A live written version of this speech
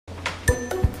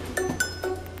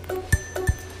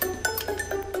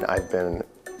I've been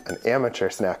an amateur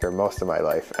snacker most of my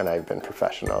life, and I've been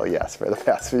professional, yes, for the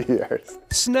past few years.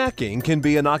 Snacking can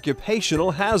be an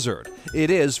occupational hazard. It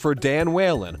is for Dan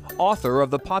Whalen, author of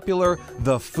the popular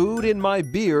The Food in My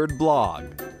Beard blog.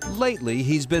 Lately,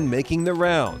 he's been making the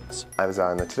rounds. I was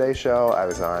on the Today Show, I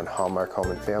was on Hallmark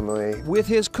Home and Family. With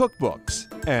his cookbooks.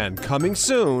 And coming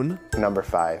soon, Number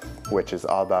 5, which is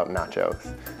all about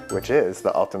nachos, which is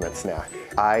the ultimate snack.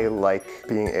 I like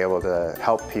being able to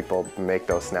help people make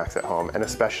those snacks at home, and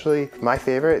especially my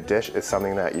favorite dish is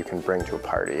something that you can bring to a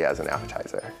party as an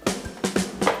appetizer.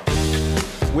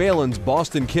 Whalen's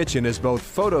Boston Kitchen is both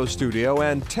photo studio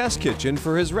and test kitchen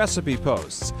for his recipe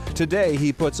posts. Today,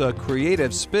 he puts a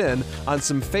creative spin on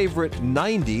some favorite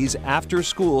 90s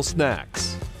after-school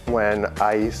snacks. When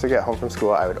I used to get home from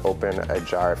school, I would open a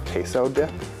jar of queso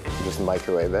dip, just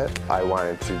microwave it. I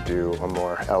wanted to do a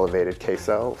more elevated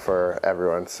queso for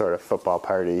everyone's sort of football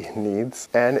party needs.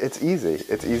 And it's easy.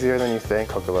 It's easier than you think.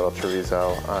 Cook a little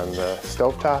chorizo on the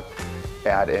stovetop,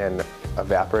 add in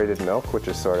evaporated milk, which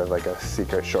is sort of like a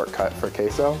secret shortcut for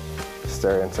queso.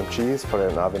 Stir in some cheese, put it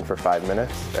in the oven for 5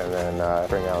 minutes, and then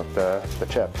bring out the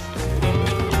chips.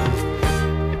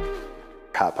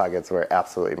 Hot Pockets were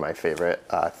absolutely my favorite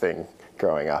thing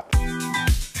growing up.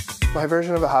 My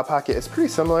version of a Hot Pocket is pretty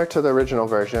similar to the original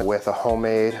version with a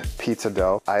homemade pizza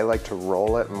dough. I like to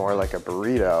roll it more like a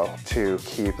burrito to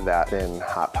keep that thin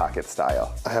Hot Pocket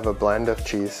style. I have a blend of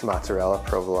cheese, mozzarella,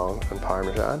 provolone, and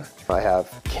Parmesan. I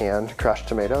have canned crushed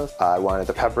tomatoes. I wanted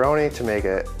the pepperoni to make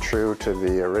it true to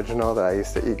the original that I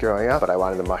used to eat growing up, but I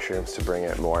wanted the mushrooms to bring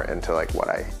it more into like what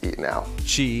I eat now.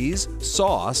 Cheese,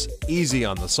 sauce, easy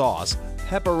on the sauce,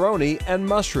 pepperoni, and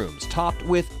mushrooms topped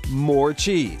with more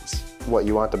cheese. What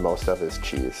you want the most of is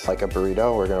cheese. Like a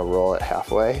burrito, we're gonna roll it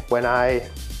halfway. When I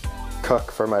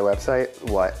cook for my website,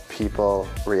 what people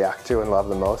react to and love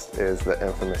the most is the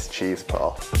infamous cheese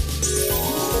pull.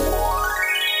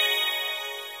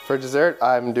 For dessert,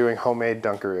 I'm doing homemade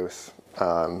Dunkaroos,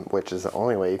 which is the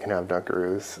only way you can have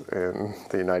Dunkaroos in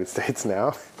the United States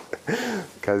now,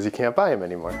 because you can't buy them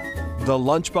anymore. The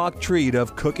lunchbox treat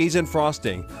of cookies and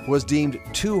frosting was deemed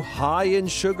too high in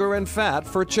sugar and fat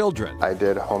for children. I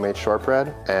did homemade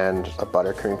shortbread and a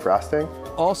buttercream frosting.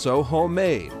 Also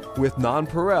homemade, with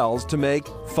nonpareils to make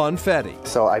funfetti.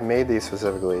 So I made these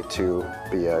specifically to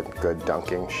be a good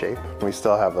dunking shape. We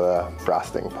still have a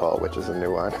frosting pull, which is a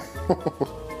new one.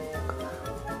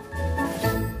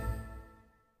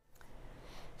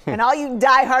 And all you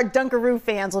die-hard Dunkaroo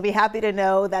fans will be happy to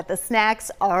know that the snacks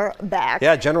are back.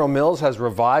 Yeah, General Mills has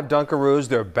revived Dunkaroos.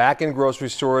 They're back in grocery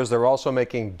stores. They're also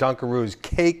making Dunkaroos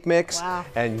cake mix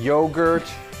and yogurt.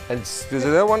 And there's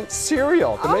another one,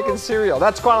 cereal. They're making cereal.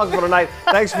 That's Chronicles for tonight.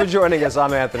 Thanks for joining us.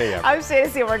 I'm Anthony Everett. I'm Stacey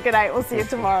Seymour. Good night. We'll see you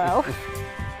tomorrow.